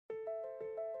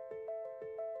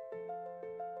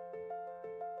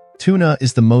Tuna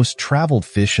is the most traveled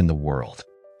fish in the world.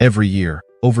 Every year,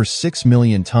 over 6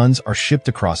 million tons are shipped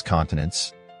across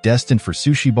continents, destined for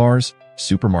sushi bars,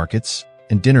 supermarkets,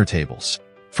 and dinner tables.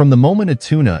 From the moment a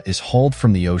tuna is hauled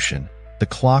from the ocean, the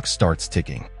clock starts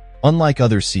ticking. Unlike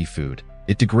other seafood,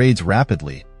 it degrades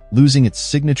rapidly, losing its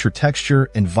signature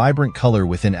texture and vibrant color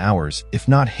within hours if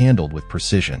not handled with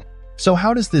precision. So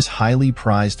how does this highly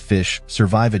prized fish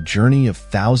survive a journey of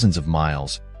thousands of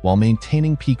miles while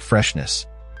maintaining peak freshness?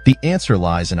 The answer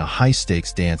lies in a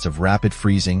high-stakes dance of rapid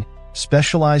freezing,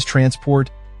 specialized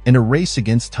transport, and a race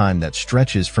against time that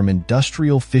stretches from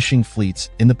industrial fishing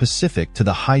fleets in the Pacific to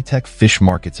the high-tech fish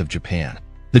markets of Japan.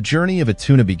 The journey of a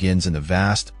tuna begins in the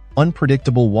vast,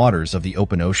 unpredictable waters of the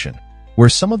open ocean, where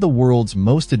some of the world's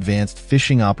most advanced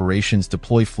fishing operations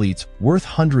deploy fleets worth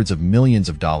hundreds of millions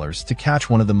of dollars to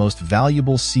catch one of the most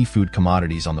valuable seafood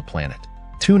commodities on the planet.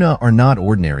 Tuna are not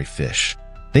ordinary fish.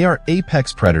 They are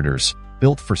apex predators,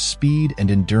 built for speed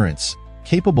and endurance,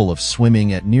 capable of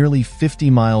swimming at nearly 50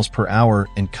 miles per hour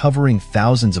and covering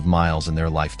thousands of miles in their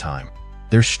lifetime.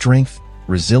 Their strength,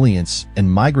 resilience,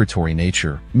 and migratory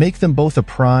nature make them both a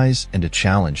prize and a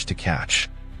challenge to catch.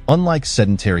 Unlike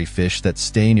sedentary fish that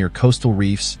stay near coastal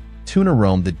reefs, tuna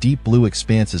roam the deep blue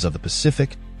expanses of the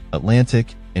Pacific,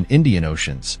 Atlantic, and Indian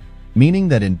Oceans, meaning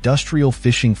that industrial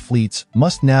fishing fleets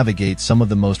must navigate some of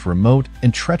the most remote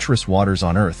and treacherous waters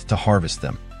on Earth to harvest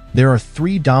them. There are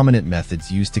 3 dominant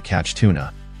methods used to catch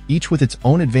tuna, each with its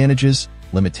own advantages,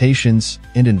 limitations,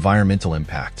 and environmental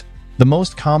impact. The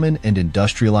most common and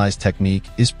industrialized technique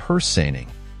is purse seining,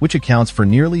 which accounts for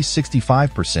nearly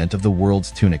 65% of the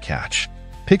world's tuna catch.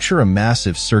 Picture a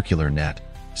massive circular net,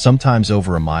 sometimes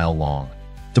over a mile long,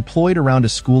 deployed around a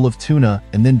school of tuna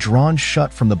and then drawn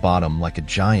shut from the bottom like a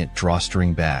giant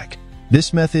drawstring bag.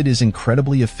 This method is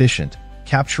incredibly efficient,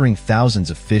 capturing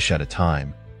thousands of fish at a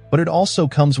time, but it also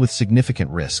comes with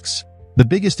significant risks. The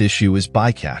biggest issue is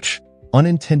bycatch,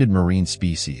 unintended marine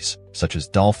species, such as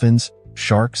dolphins,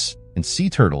 sharks, and sea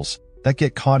turtles, that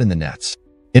get caught in the nets.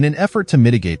 In an effort to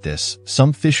mitigate this,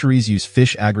 some fisheries use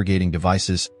fish aggregating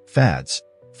devices, FADs,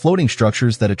 floating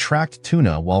structures that attract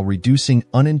tuna while reducing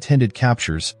unintended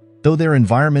captures, though their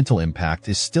environmental impact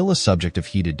is still a subject of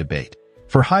heated debate.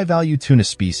 For high-value tuna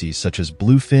species such as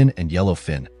bluefin and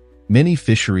yellowfin, many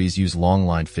fisheries use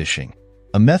longline fishing,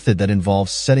 a method that involves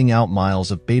setting out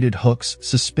miles of baited hooks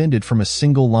suspended from a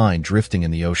single line drifting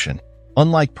in the ocean.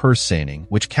 Unlike purse seining,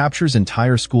 which captures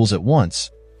entire schools at once,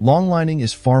 longlining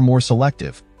is far more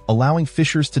selective, allowing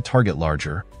fishers to target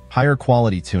larger,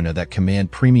 higher-quality tuna that command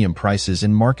premium prices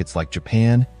in markets like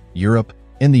Japan, Europe,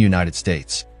 and the United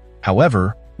States.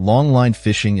 However, longline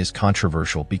fishing is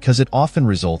controversial because it often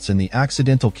results in the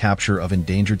accidental capture of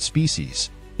endangered species,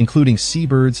 including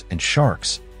seabirds and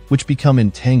sharks, which become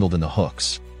entangled in the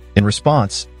hooks. In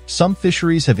response, some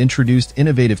fisheries have introduced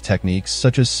innovative techniques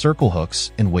such as circle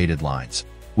hooks and weighted lines,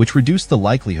 which reduce the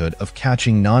likelihood of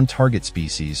catching non-target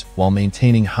species while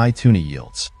maintaining high tuna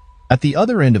yields. At the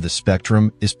other end of the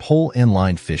spectrum is pole and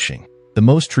line fishing, the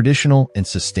most traditional and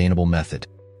sustainable method.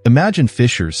 Imagine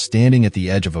fishers standing at the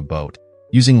edge of a boat,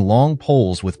 using long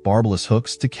poles with barbless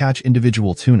hooks to catch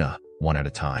individual tuna, one at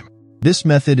a time. This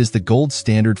method is the gold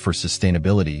standard for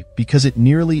sustainability because it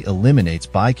nearly eliminates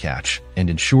bycatch and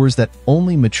ensures that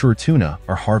only mature tuna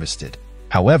are harvested.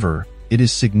 However, it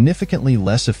is significantly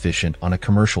less efficient on a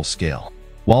commercial scale.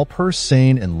 While purse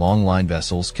seine and longline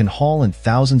vessels can haul in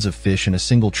thousands of fish in a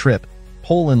single trip,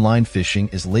 pole and line fishing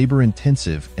is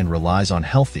labor-intensive and relies on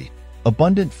healthy,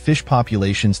 abundant fish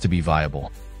populations to be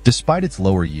viable. Despite its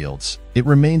lower yields, it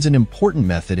remains an important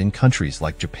method in countries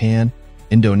like Japan,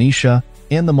 Indonesia,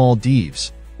 and the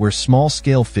Maldives, where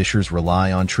small-scale fishers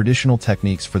rely on traditional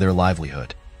techniques for their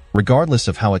livelihood. Regardless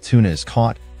of how a tuna is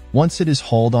caught, once it is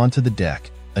hauled onto the deck,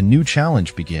 a new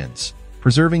challenge begins,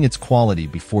 preserving its quality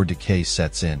before decay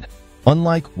sets in.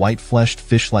 Unlike white-fleshed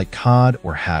fish like cod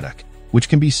or haddock, which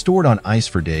can be stored on ice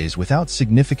for days without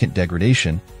significant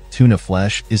degradation, tuna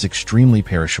flesh is extremely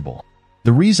perishable.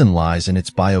 The reason lies in its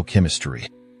biochemistry.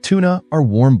 Tuna are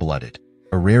warm-blooded,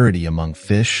 a rarity among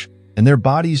fish, and their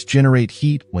bodies generate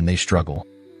heat when they struggle.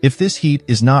 If this heat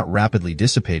is not rapidly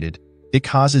dissipated, it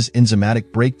causes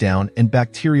enzymatic breakdown and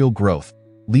bacterial growth,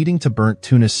 leading to burnt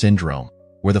tuna syndrome,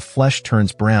 where the flesh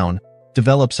turns brown,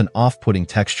 develops an off-putting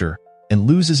texture, and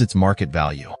loses its market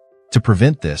value. To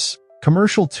prevent this,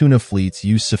 commercial tuna fleets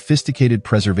use sophisticated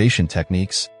preservation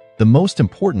techniques, the most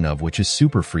important of which is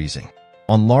superfreezing.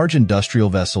 On large industrial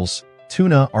vessels,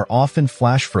 tuna are often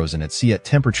flash frozen at sea at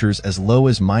temperatures as low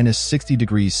as -60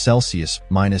 degrees Celsius,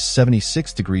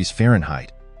 -76 degrees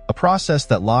Fahrenheit, a process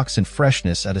that locks in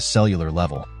freshness at a cellular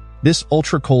level. This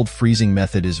ultra-cold freezing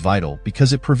method is vital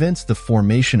because it prevents the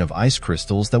formation of ice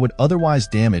crystals that would otherwise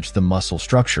damage the muscle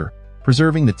structure,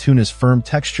 preserving the tuna's firm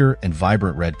texture and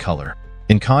vibrant red color.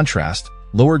 In contrast,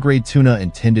 lower-grade tuna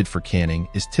intended for canning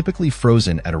is typically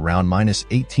frozen at around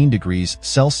 -18 degrees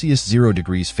Celsius 0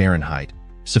 degrees Fahrenheit,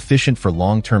 sufficient for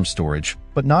long-term storage,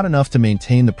 but not enough to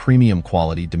maintain the premium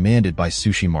quality demanded by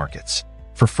sushi markets.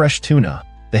 For fresh tuna,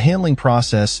 the handling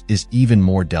process is even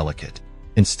more delicate.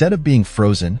 Instead of being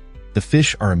frozen, the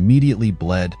fish are immediately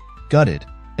bled, gutted,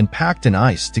 and packed in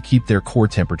ice to keep their core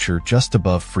temperature just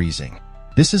above freezing.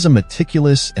 This is a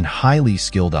meticulous and highly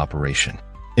skilled operation.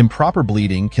 Improper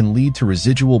bleeding can lead to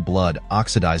residual blood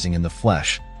oxidizing in the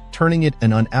flesh, turning it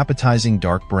an unappetizing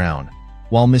dark brown,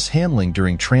 while mishandling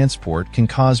during transport can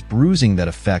cause bruising that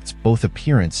affects both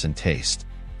appearance and taste.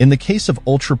 In the case of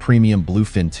ultra-premium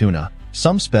bluefin tuna,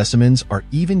 some specimens are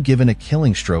even given a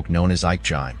killing stroke known as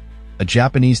Ikejime, a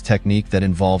Japanese technique that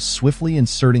involves swiftly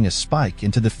inserting a spike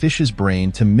into the fish's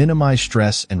brain to minimize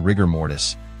stress and rigor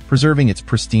mortis, preserving its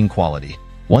pristine quality.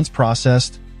 Once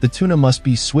processed, the tuna must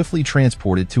be swiftly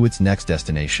transported to its next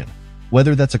destination,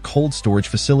 whether that's a cold storage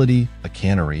facility, a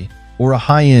cannery, or a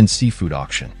high-end seafood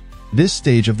auction. This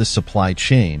stage of the supply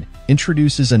chain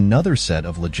introduces another set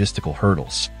of logistical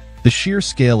hurdles. The sheer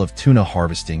scale of tuna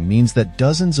harvesting means that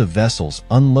dozens of vessels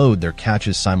unload their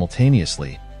catches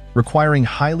simultaneously, requiring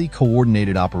highly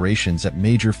coordinated operations at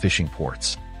major fishing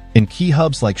ports. In key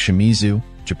hubs like Shimizu,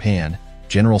 Japan,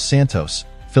 General Santos,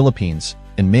 Philippines,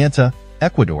 and Manta,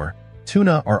 Ecuador,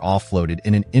 tuna are offloaded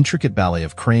in an intricate ballet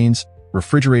of cranes,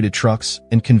 refrigerated trucks,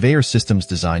 and conveyor systems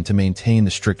designed to maintain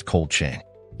the strict cold chain.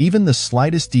 Even the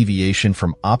slightest deviation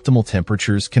from optimal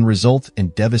temperatures can result in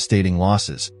devastating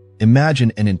losses.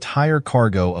 Imagine an entire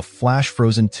cargo of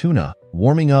flash-frozen tuna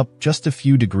warming up just a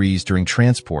few degrees during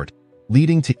transport,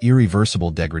 leading to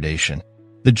irreversible degradation.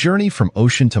 The journey from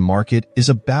ocean to market is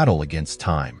a battle against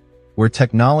time, where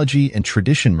technology and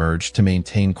tradition merge to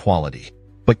maintain quality.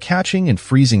 But catching and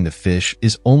freezing the fish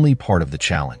is only part of the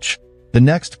challenge. The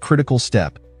next critical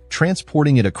step,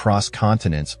 transporting it across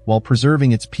continents while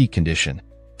preserving its peak condition,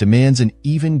 demands an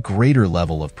even greater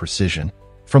level of precision.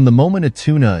 From the moment a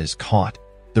tuna is caught,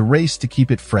 the race to keep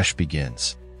it fresh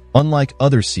begins. Unlike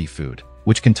other seafood,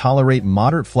 which can tolerate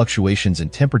moderate fluctuations in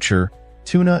temperature,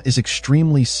 tuna is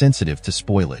extremely sensitive to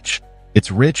spoilage.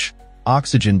 Its rich,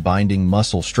 oxygen-binding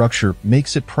muscle structure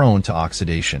makes it prone to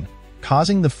oxidation,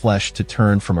 causing the flesh to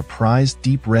turn from a prized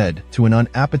deep red to an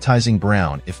unappetizing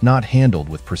brown if not handled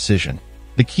with precision.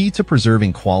 The key to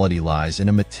preserving quality lies in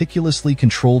a meticulously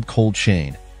controlled cold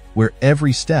chain, where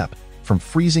every step, from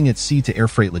freezing at sea to air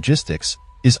freight logistics,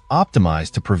 is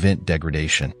optimized to prevent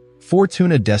degradation. For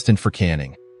tuna destined for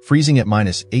canning, freezing at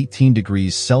 -18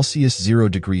 degrees Celsius 0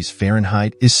 degrees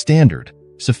Fahrenheit is standard,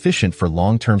 sufficient for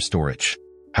long-term storage.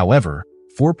 However,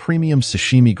 for premium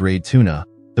sashimi-grade tuna,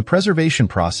 the preservation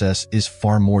process is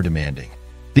far more demanding.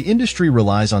 The industry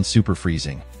relies on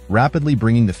superfreezing, rapidly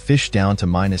bringing the fish down to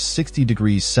 -60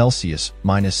 degrees Celsius,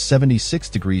 -76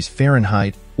 degrees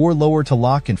Fahrenheit, or lower to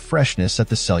lock in freshness at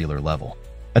the cellular level.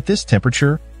 At this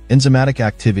temperature, enzymatic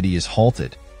activity is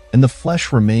halted, and the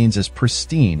flesh remains as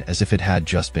pristine as if it had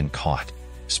just been caught.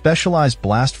 Specialized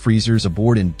blast freezers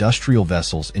aboard industrial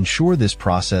vessels ensure this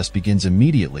process begins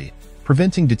immediately,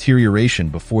 preventing deterioration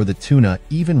before the tuna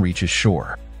even reaches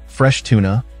shore. Fresh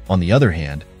tuna, on the other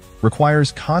hand,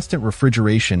 requires constant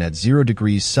refrigeration at 0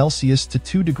 degrees Celsius to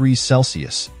 2 degrees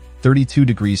Celsius, 32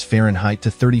 degrees Fahrenheit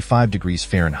to 35 degrees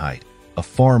Fahrenheit, a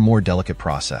far more delicate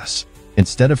process.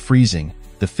 Instead of freezing,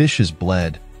 the fish is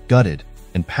bled, gutted,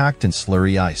 and packed in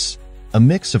slurry ice, a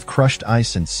mix of crushed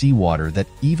ice and seawater that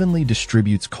evenly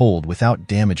distributes cold without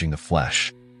damaging the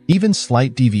flesh. Even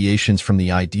slight deviations from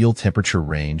the ideal temperature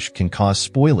range can cause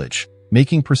spoilage,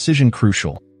 making precision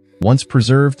crucial. Once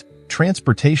preserved,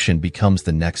 transportation becomes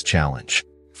the next challenge.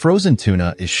 Frozen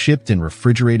tuna is shipped in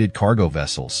refrigerated cargo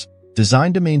vessels,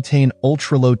 designed to maintain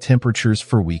ultra-low temperatures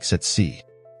for weeks at sea.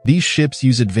 These ships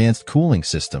use advanced cooling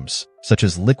systems, such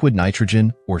as liquid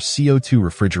nitrogen or CO2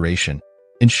 refrigeration,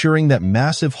 ensuring that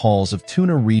massive hauls of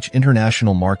tuna reach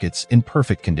international markets in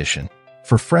perfect condition.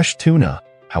 For fresh tuna,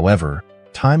 however,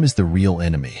 time is the real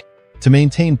enemy. To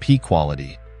maintain peak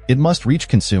quality, it must reach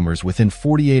consumers within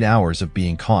 48 hours of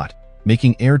being caught,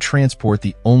 making air transport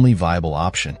the only viable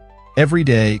option. Every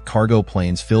day, cargo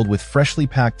planes filled with freshly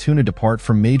packed tuna depart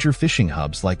from major fishing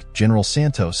hubs like General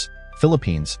Santos,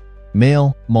 Philippines,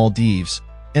 Male, Maldives,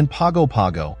 and Pago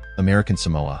Pago, American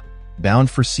Samoa, bound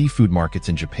for seafood markets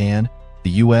in Japan,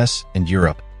 the US, and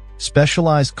Europe.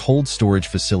 Specialized cold storage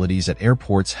facilities at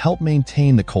airports help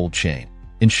maintain the cold chain,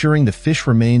 ensuring the fish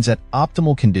remains at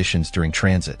optimal conditions during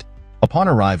transit. Upon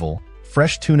arrival,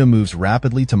 fresh tuna moves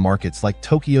rapidly to markets like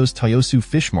Tokyo's Toyosu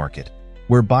fish market,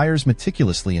 where buyers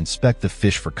meticulously inspect the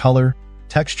fish for color,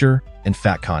 texture, and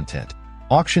fat content.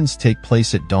 Auctions take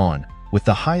place at dawn, with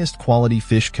the highest quality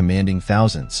fish commanding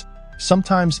thousands,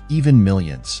 sometimes even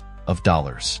millions, of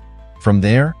dollars. From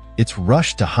there, it's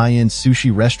rushed to high-end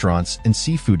sushi restaurants and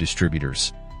seafood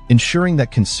distributors, ensuring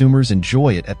that consumers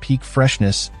enjoy it at peak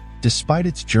freshness despite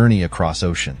its journey across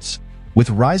oceans. With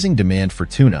rising demand for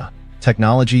tuna,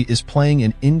 technology is playing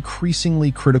an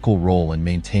increasingly critical role in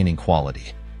maintaining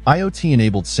quality.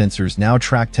 IoT-enabled sensors now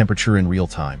track temperature in real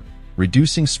time,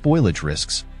 reducing spoilage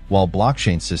risks, while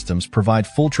blockchain systems provide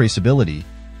full traceability,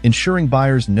 ensuring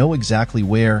buyers know exactly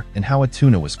where and how a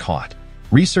tuna was caught.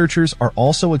 Researchers are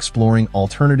also exploring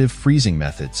alternative freezing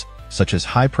methods, such as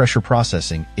high-pressure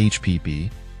processing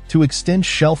 (HPP), to extend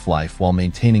shelf life while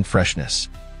maintaining freshness.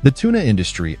 The tuna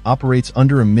industry operates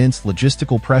under immense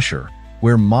logistical pressure,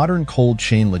 where modern cold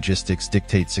chain logistics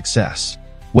dictate success.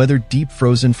 Whether deep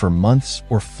frozen for months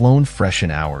or flown fresh in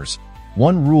hours,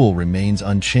 one rule remains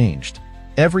unchanged.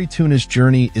 Every tuna's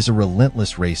journey is a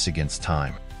relentless race against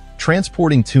time.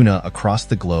 Transporting tuna across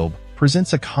the globe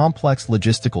presents a complex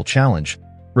logistical challenge,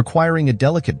 requiring a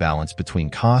delicate balance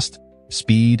between cost,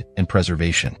 speed, and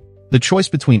preservation. The choice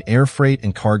between air freight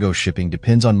and cargo shipping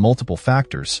depends on multiple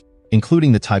factors,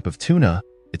 including the type of tuna,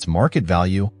 its market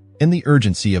value, and the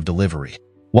urgency of delivery.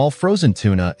 While frozen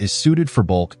tuna is suited for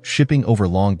bulk shipping over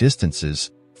long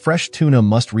distances, fresh tuna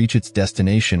must reach its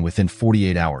destination within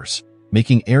 48 hours,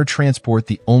 making air transport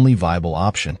the only viable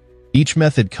option. Each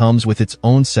method comes with its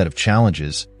own set of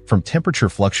challenges, from temperature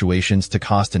fluctuations to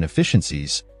cost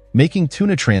inefficiencies, making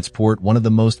tuna transport one of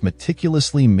the most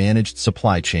meticulously managed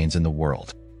supply chains in the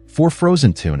world. For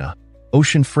frozen tuna,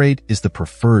 ocean freight is the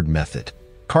preferred method.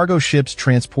 Cargo ships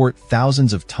transport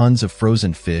thousands of tons of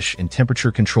frozen fish in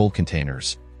temperature-controlled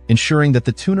containers, ensuring that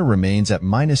the tuna remains at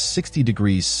 -60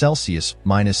 degrees Celsius,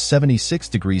 -76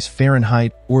 degrees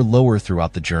Fahrenheit, or lower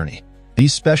throughout the journey.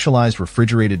 These specialized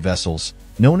refrigerated vessels,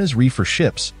 known as reefer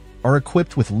ships, are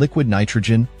equipped with liquid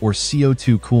nitrogen or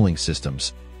CO2 cooling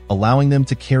systems, allowing them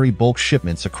to carry bulk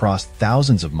shipments across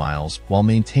thousands of miles while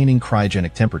maintaining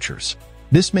cryogenic temperatures.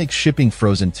 This makes shipping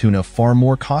frozen tuna far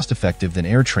more cost-effective than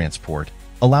air transport,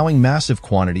 allowing massive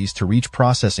quantities to reach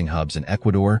processing hubs in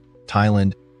Ecuador,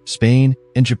 Thailand, Spain,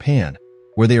 and Japan,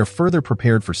 where they are further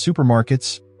prepared for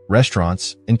supermarkets,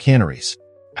 restaurants, and canneries.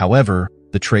 However,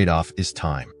 the trade-off is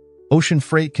time. Ocean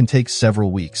freight can take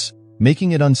several weeks,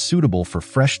 making it unsuitable for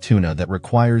fresh tuna that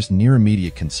requires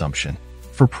near-immediate consumption.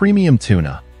 For premium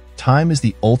tuna, time is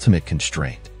the ultimate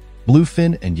constraint.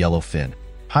 Bluefin and yellowfin,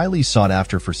 highly sought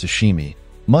after for sashimi,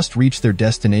 must reach their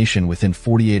destination within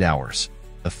 48 hours,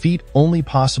 a feat only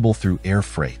possible through air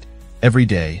freight. Every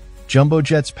day, jumbo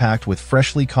jets packed with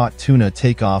freshly caught tuna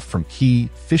take off from key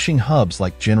fishing hubs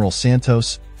like General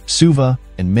Santos, Suva,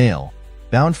 and Mail,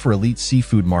 bound for elite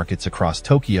seafood markets across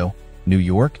Tokyo, New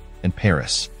York, and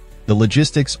Paris. The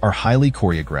logistics are highly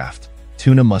choreographed.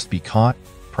 Tuna must be caught,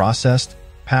 processed,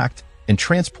 packed, and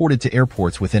transported to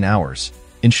airports within hours,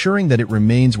 ensuring that it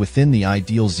remains within the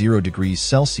ideal 0 degrees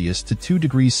Celsius to 2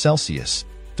 degrees Celsius,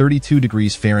 32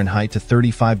 degrees Fahrenheit to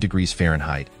 35 degrees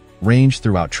Fahrenheit, range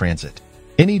throughout transit.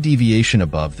 Any deviation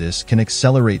above this can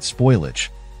accelerate spoilage,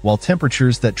 while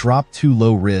temperatures that drop too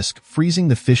low risk freezing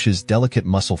the fish's delicate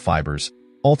muscle fibers,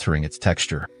 altering its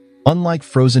texture. Unlike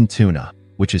frozen tuna,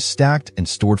 which is stacked and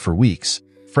stored for weeks,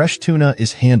 fresh tuna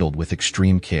is handled with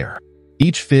extreme care.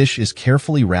 Each fish is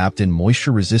carefully wrapped in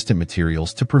moisture-resistant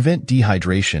materials to prevent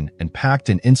dehydration and packed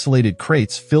in insulated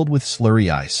crates filled with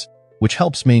slurry ice, which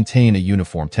helps maintain a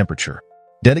uniform temperature.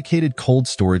 Dedicated cold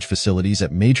storage facilities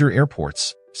at major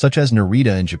airports, such as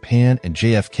Narita in Japan and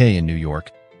JFK in New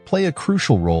York, play a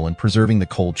crucial role in preserving the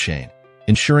cold chain,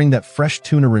 ensuring that fresh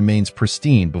tuna remains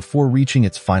pristine before reaching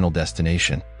its final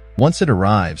destination. Once it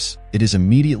arrives, it is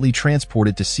immediately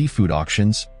transported to seafood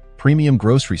auctions, premium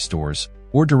grocery stores,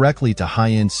 or directly to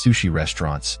high-end sushi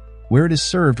restaurants, where it is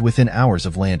served within hours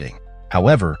of landing.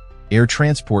 However, air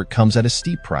transport comes at a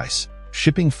steep price.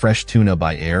 Shipping fresh tuna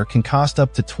by air can cost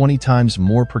up to 20 times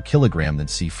more per kilogram than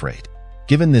sea freight.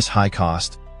 Given this high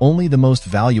cost, only the most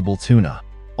valuable tuna,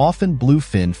 often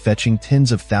bluefin fetching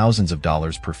tens of thousands of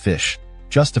dollars per fish,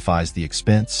 justifies the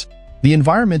expense. The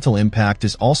environmental impact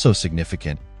is also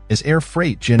significant, as air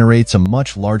freight generates a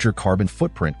much larger carbon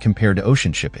footprint compared to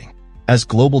ocean shipping. As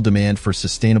global demand for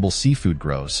sustainable seafood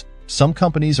grows, some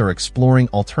companies are exploring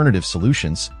alternative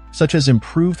solutions, such as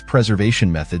improved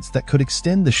preservation methods that could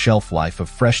extend the shelf life of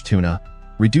fresh tuna,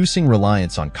 reducing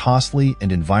reliance on costly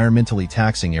and environmentally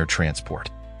taxing air transport.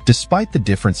 Despite the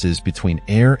differences between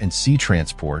air and sea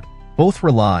transport, both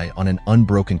rely on an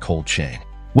unbroken cold chain.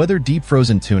 Whether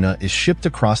deep-frozen tuna is shipped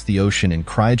across the ocean in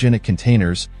cryogenic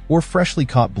containers or freshly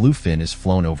caught bluefin is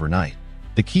flown overnight,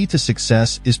 the key to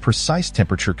success is precise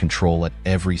temperature control at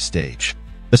every stage.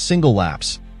 A single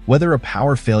lapse, whether a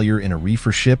power failure in a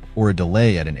reefer ship or a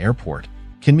delay at an airport,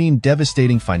 can mean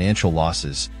devastating financial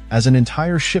losses, as an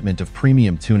entire shipment of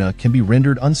premium tuna can be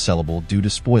rendered unsellable due to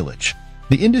spoilage.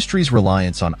 The industry's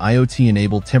reliance on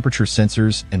IoT-enabled temperature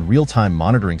sensors and real-time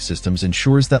monitoring systems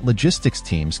ensures that logistics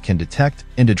teams can detect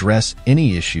and address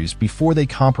any issues before they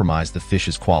compromise the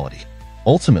fish's quality.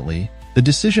 Ultimately, the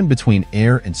decision between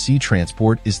air and sea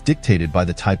transport is dictated by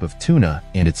the type of tuna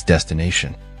and its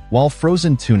destination. While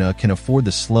frozen tuna can afford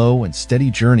the slow and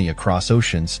steady journey across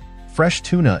oceans, fresh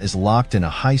tuna is locked in a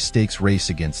high-stakes race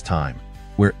against time,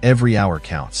 where every hour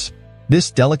counts.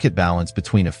 This delicate balance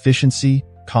between efficiency,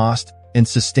 cost, and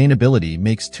sustainability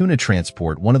makes tuna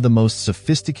transport one of the most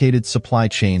sophisticated supply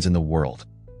chains in the world,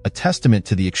 a testament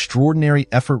to the extraordinary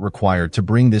effort required to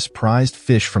bring this prized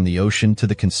fish from the ocean to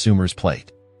the consumer's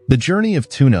plate. The journey of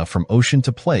tuna from ocean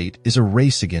to plate is a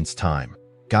race against time,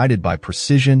 guided by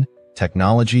precision,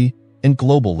 technology, and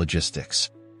global logistics.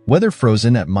 Whether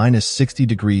frozen at -60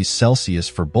 degrees Celsius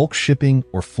for bulk shipping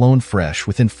or flown fresh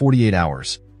within 48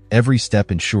 hours, every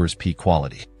step ensures peak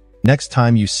quality. Next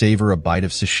time you savor a bite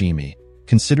of sashimi,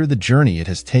 consider the journey it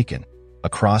has taken,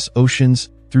 across oceans,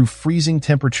 through freezing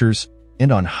temperatures, and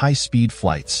on high-speed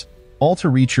flights, all to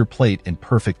reach your plate in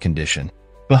perfect condition.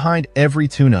 Behind every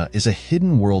tuna is a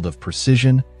hidden world of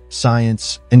precision,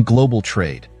 science, and global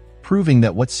trade, proving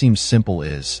that what seems simple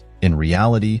is, in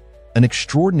reality, an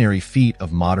extraordinary feat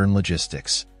of modern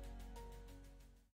logistics.